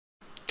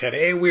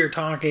Today we're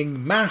talking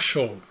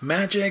Mashle,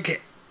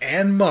 magic,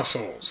 and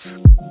muscles.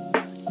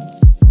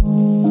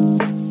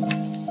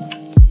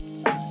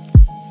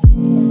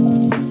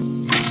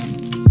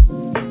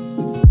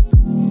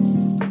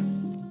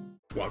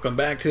 Welcome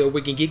back to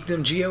Wiki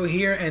Geekdom. Geo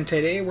here, and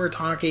today we're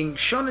talking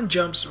Shonen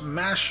Jump's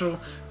Mashle,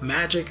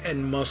 Magic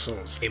and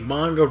Muscles, a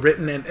manga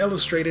written and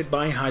illustrated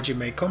by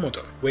Hajime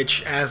Komoto,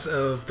 which as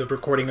of the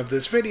recording of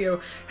this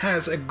video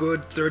has a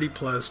good 30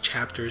 plus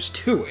chapters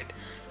to it.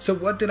 So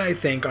what did I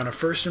think on a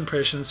first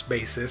impressions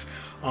basis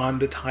on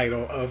the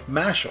title of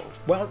Mashle?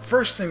 Well,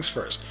 first things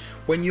first,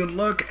 when you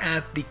look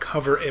at the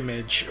cover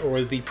image,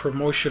 or the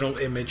promotional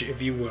image if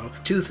you will,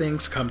 two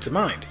things come to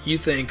mind. You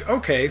think,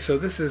 okay, so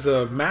this is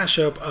a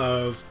mashup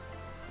of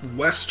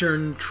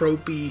Western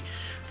tropey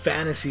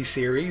fantasy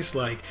series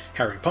like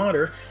Harry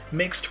Potter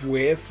mixed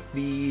with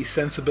the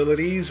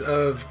sensibilities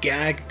of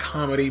gag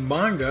comedy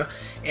manga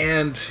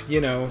and, you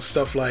know,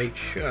 stuff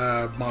like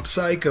Mob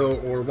Psycho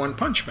or One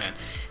Punch Man.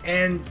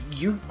 And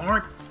you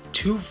aren't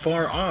too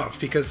far off,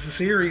 because the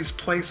series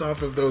plays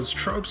off of those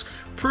tropes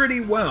pretty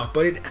well,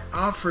 but it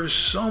offers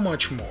so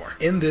much more.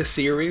 In this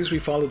series, we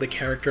follow the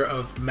character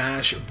of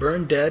Mash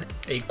Burndead,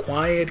 a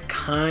quiet,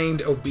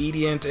 kind,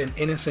 obedient, and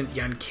innocent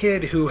young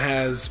kid who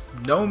has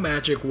no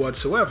magic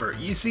whatsoever.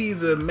 You see,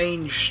 the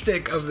main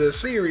shtick of this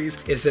series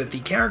is that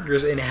the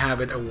characters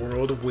inhabit a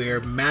world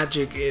where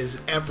magic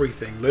is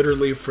everything,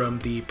 literally from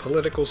the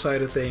political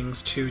side of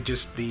things to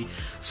just the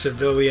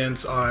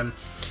civilians on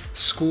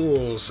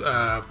schools,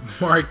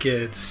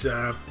 markets,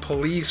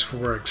 police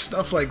work,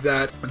 stuff like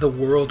that. The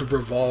world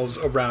revolves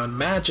around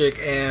magic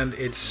and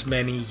its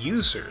many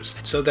users,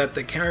 so that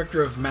the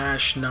character of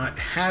Mash not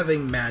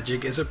having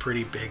magic is a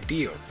pretty big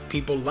deal.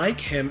 People like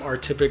him are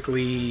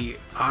typically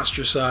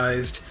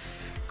ostracized,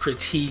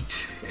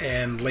 critiqued,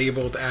 and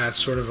labeled as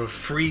sort of a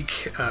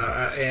freak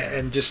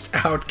and just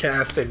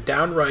outcast and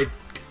downright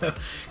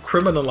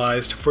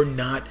criminalized for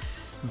not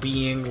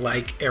being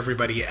like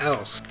everybody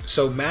else.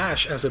 So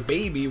Mash as a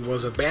baby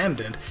was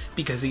abandoned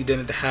because he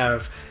didn't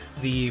have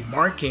the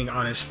marking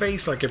on his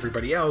face like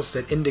everybody else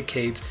that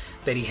indicates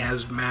that he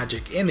has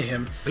magic in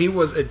him. He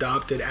was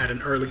adopted at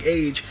an early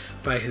age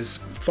by his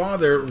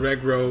father,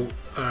 Regro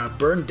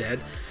Burndead,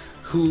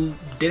 who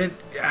didn't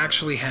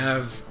actually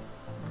have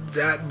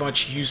that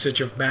much usage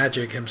of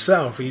magic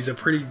himself. He's a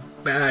pretty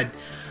bad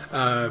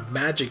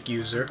magic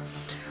user.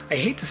 I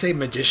hate to say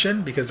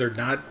magician because they're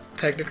not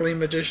technically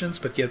magicians,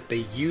 but yet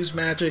they use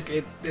magic.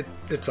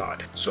 It's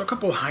odd. So a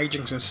couple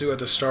hijinks ensue at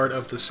the start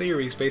of the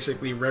series.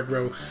 Basically,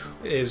 Regro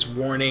is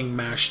warning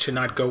Mash to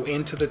not go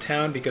into the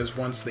town because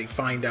once they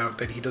find out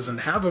that he doesn't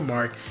have a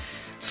mark,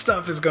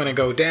 stuff is going to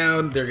go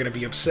down. They're going to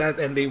be upset,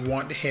 and they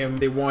want to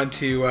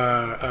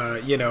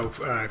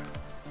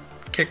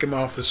kick him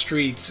off the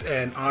streets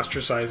and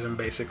ostracize him,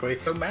 basically.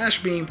 So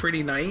Mash, being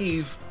pretty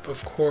naive,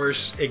 of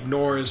course,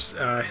 ignores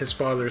his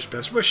father's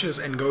best wishes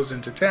and goes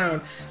into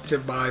town to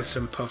buy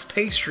some puff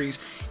pastries.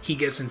 He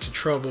gets into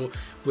trouble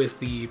with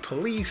the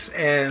police,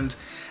 and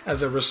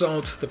as a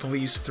result, the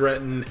police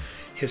threaten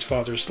his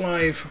father's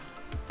life,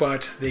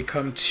 but they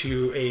come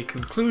to a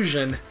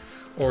conclusion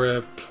or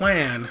a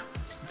plan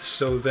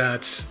so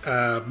that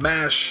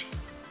Mash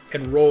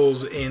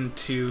enrolls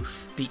into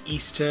the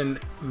Eastern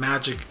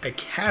Magic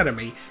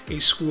Academy, a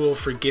school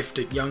for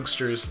gifted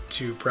youngsters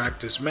to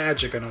practice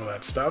magic and all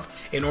that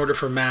stuff, in order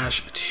for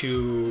Mash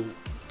to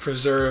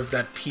preserve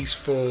that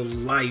peaceful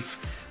life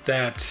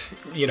that,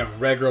 you know,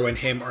 Regro and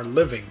him are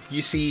living.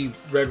 You see,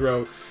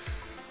 Regro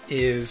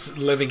is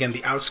living in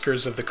the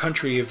outskirts of the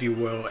country, if you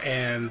will,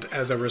 and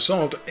as a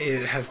result,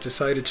 it has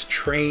decided to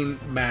train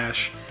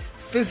Mash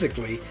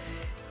physically.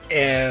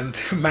 And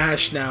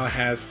Mash now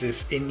has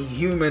this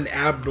inhuman,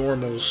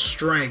 abnormal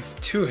strength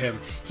to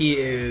him. He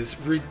is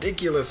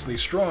ridiculously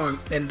strong,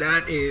 and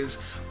that is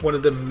one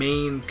of the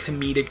main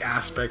comedic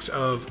aspects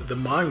of the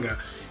manga,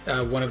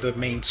 one of the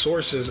main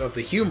sources of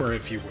the humor,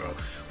 if you will,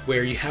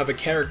 where you have a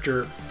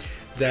character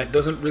that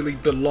doesn't really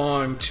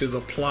belong to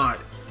the plot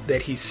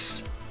that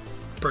he's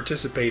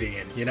participating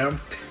in, you know?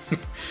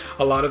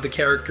 A lot of the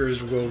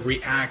characters will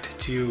react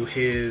to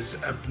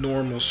his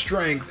abnormal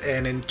strength,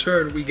 and in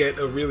turn we get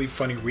a really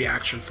funny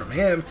reaction from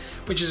him,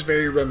 which is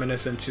very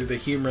reminiscent to the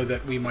humor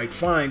that we might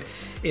find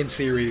in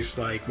series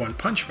like One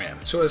Punch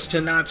Man. So as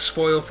to not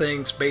spoil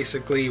things,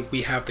 basically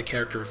we have the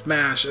character of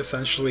Mash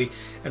essentially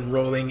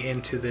enrolling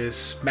into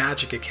this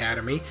magic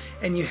academy,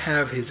 and you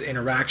have his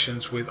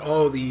interactions with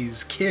all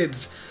these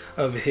kids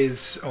of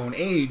his own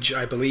age.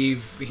 I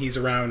believe he's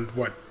around,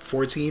 what,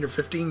 14 or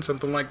 15,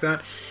 something like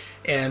that.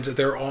 And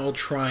they're all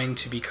trying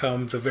to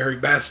become the very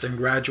best and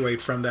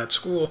graduate from that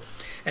school,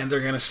 and they're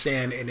going to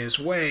stand in his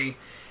way.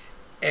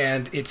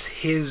 And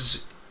it's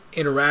his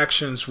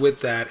interactions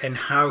with that and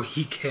how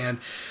he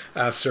can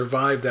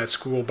survive that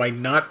school by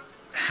not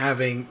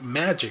having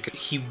magic.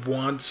 He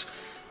wants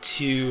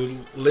to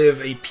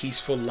live a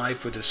peaceful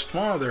life with his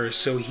father,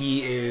 so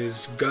he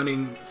is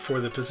gunning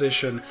for the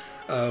position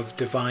of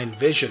divine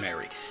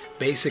visionary.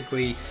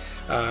 Basically,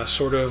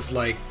 sort of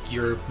like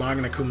your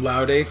magna cum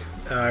laude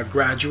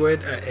graduate,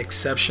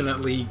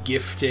 exceptionally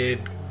gifted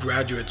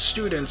graduate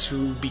students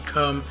who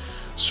become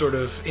sort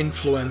of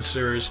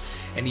influencers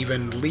and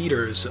even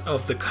leaders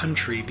of the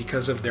country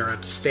because of their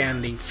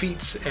outstanding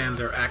feats and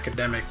their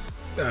academic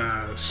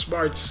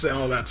smarts and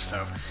all that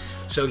stuff.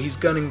 So he's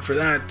gunning for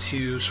that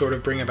to sort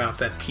of bring about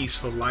that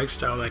peaceful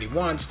lifestyle that he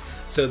wants,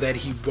 so that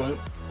he won't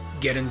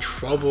get in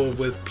trouble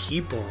with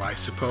people, I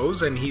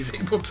suppose, and he's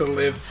able to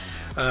live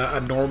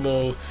a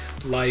normal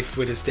life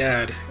with his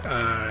dad,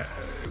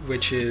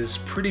 which is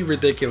pretty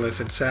ridiculous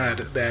and sad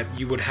that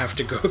you would have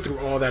to go through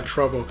all that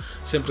trouble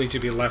simply to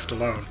be left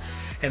alone.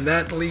 And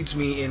that leads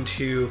me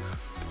into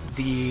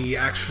the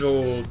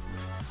actual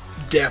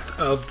depth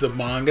of the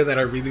manga that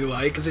I really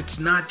like, because it's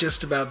not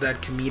just about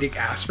that comedic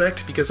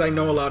aspect, because I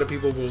know a lot of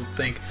people will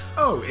think,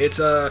 oh, it's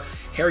a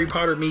Harry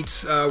Potter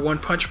meets One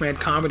Punch Man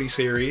comedy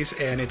series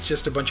and it's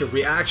just a bunch of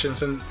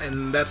reactions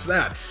and that's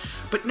that.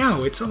 But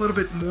no, it's a little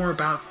bit more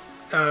about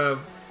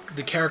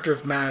the character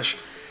of Mash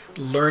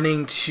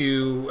learning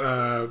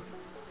to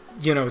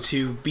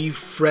to be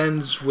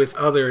friends with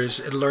others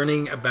and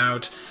learning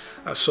about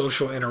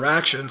social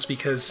interactions,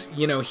 because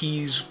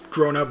he's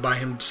grown up by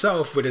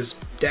himself with his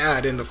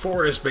dad in the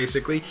forest.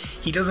 Basically,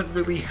 he doesn't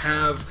really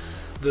have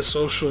the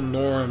social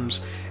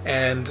norms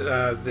and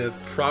the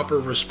proper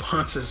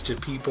responses to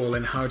people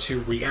and how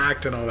to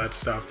react and all that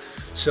stuff.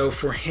 So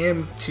for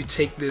him to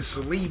take this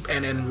leap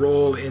and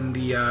enroll in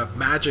the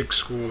magic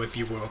school, if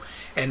you will,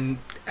 and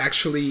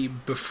actually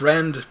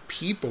befriend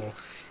people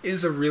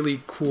is a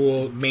really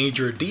cool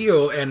major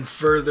deal, and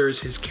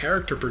furthers his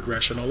character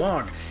progression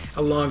along.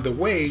 Along the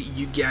way,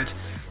 you get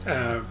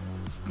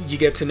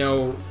to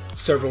know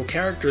several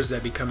characters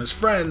that become his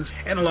friends,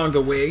 and along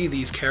the way,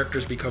 these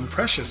characters become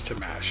precious to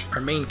Mash.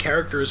 Our main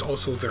character is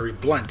also very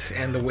blunt,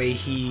 and the way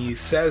he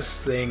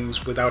says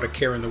things without a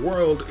care in the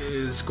world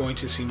is going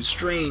to seem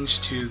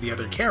strange to the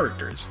other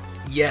characters.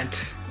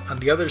 Yet, on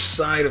the other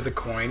side of the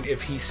coin,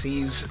 if he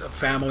sees a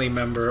family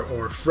member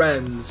or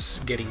friends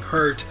getting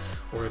hurt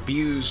or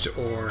abused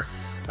or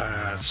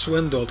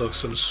swindled of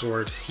some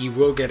sort, he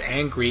will get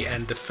angry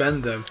and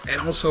defend them.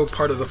 And also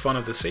part of the fun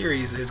of the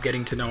series is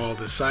getting to know all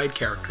the side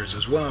characters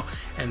as well,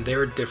 and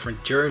their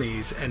different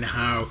journeys and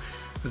how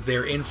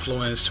they're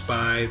influenced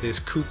by this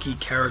kooky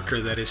character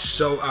that is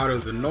so out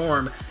of the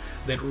norm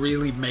that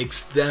really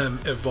makes them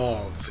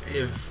evolve.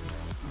 If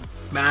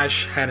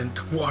Mash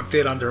hadn't walked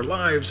in on their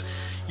lives,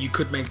 you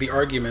could make the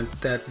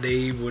argument that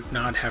they would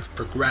not have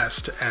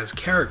progressed as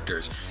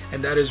characters,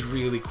 and that is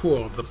really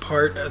cool. The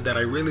part that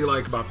I really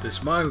like about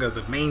this manga,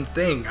 the main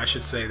thing I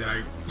should say that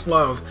I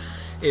love,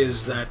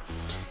 is that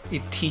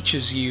it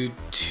teaches you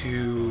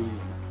to,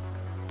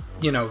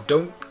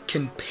 don't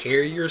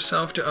compare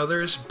yourself to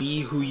others,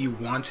 be who you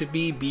want to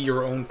be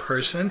your own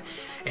person,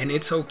 and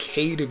it's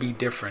okay to be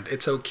different.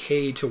 It's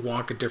okay to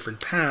walk a different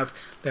path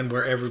than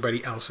where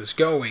everybody else is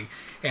going,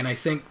 and I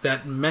think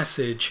that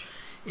message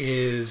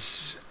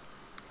is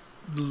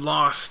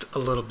lost a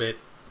little bit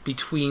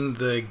between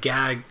the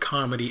gag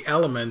comedy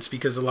elements,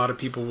 because a lot of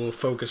people will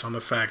focus on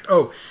the fact,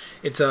 oh,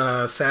 it's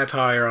a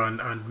satire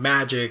on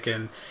magic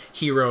and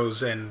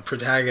heroes and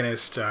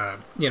protagonist,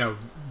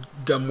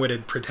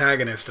 dumb-witted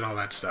protagonist and all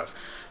that stuff.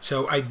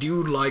 So I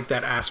do like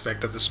that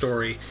aspect of the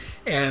story,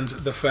 and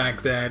the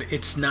fact that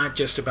it's not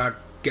just about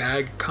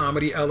gag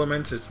comedy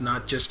elements, it's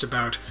not just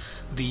about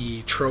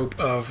the trope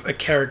of a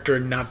character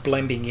not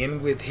blending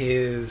in with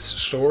his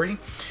story.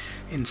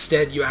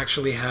 Instead, you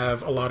actually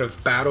have a lot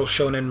of battle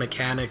shonen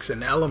mechanics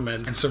and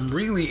elements, and some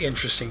really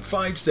interesting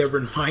fights that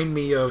remind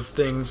me of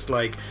things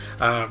like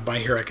My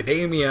Hero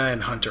Academia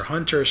and Hunter x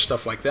Hunter,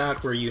 stuff like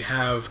that, where you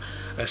have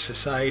a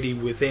society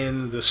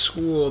within the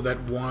school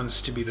that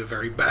wants to be the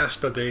very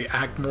best, but they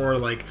act more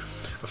like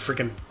a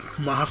freaking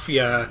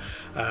mafia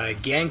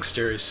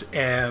gangsters,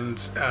 and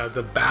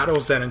the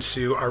battles that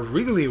ensue are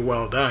really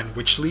well done,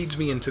 which leads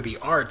me into the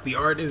art. The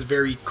art is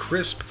very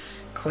crisp,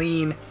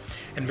 clean,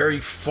 and very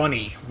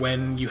funny.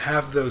 When you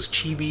have those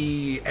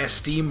chibi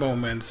SD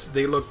moments,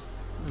 they look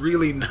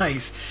really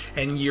nice,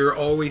 and you're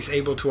always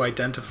able to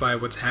identify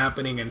what's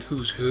happening and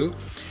who's who,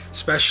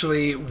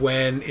 especially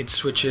when it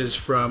switches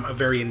from a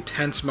very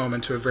intense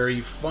moment to a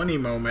very funny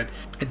moment.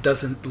 It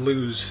doesn't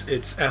lose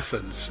its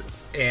essence,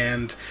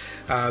 and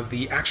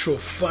the actual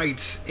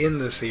fights in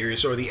the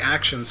series, or the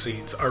action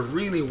scenes, are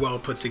really well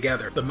put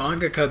together. The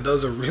mangaka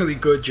does a really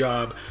good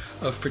job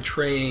of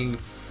portraying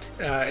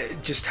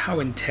just how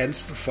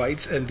intense the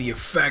fights and the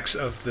effects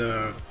of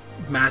the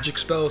magic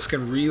spells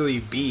can really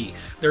be.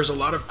 There's a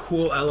lot of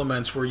cool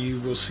elements where you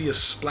will see a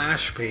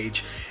splash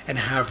page and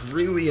have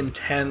really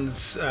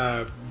intense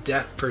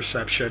depth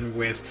perception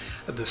with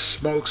the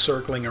smoke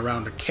circling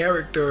around a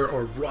character,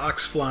 or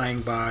rocks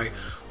flying by,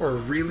 or a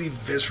really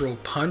visceral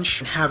punch,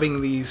 and having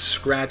these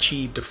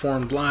scratchy,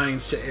 deformed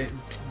lines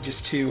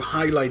to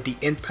highlight the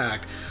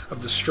impact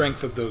of the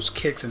strength of those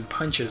kicks and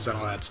punches and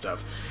all that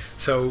stuff.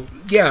 So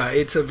yeah,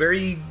 it's a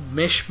very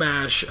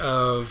mishmash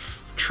of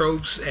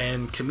tropes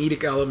and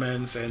comedic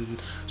elements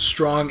and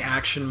strong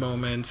action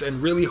moments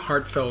and really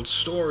heartfelt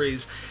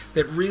stories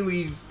that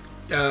really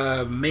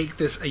make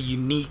this a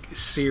unique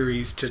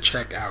series to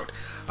check out.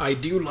 I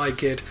do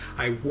like it.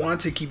 I want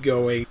to keep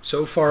going.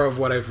 So far of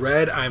what I've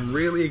read, I'm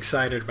really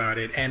excited about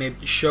it, and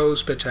it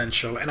shows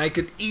potential, and I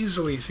could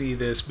easily see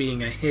this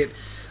being a hit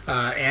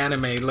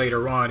anime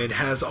later on. It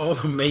has all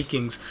the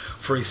makings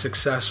for a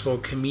successful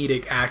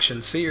comedic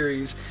action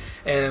series,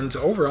 and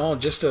overall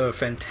just a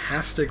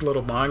fantastic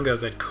little manga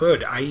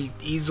that I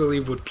easily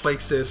would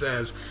place this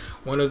as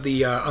one of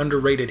the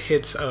underrated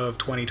hits of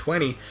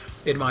 2020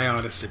 in my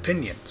honest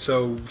opinion.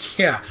 So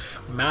yeah,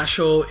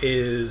 Mashle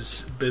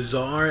is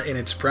bizarre in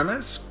its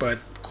premise, but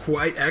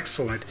quite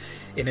excellent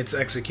in its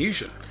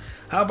execution.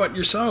 How about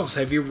yourselves?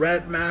 Have you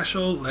read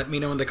Mashle? Let me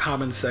know in the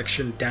comments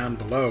section down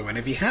below, and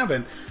if you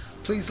haven't,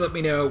 please let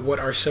me know what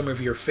are some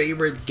of your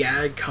favorite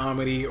gag,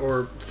 comedy,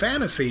 or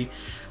fantasy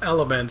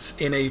elements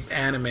in a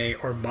anime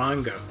or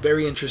manga.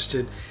 Very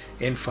interested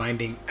in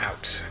finding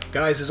out.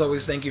 Guys, as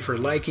always, thank you for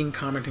liking,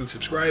 commenting,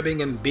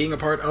 subscribing, and being a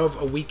part of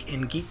A Week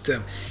in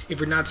Geekdom. If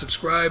you're not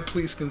subscribed,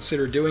 please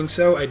consider doing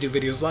so. I do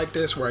videos like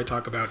this where I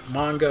talk about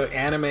manga,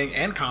 anime,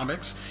 and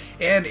comics.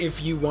 And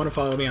if you want to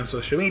follow me on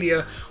social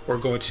media or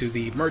go to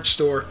the merch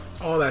store,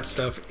 all that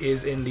stuff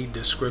is in the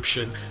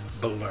description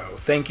below.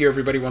 Thank you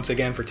everybody once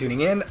again for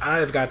tuning in.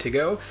 I've got to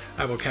go.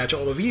 I will catch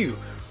all of you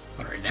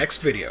on our next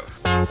video.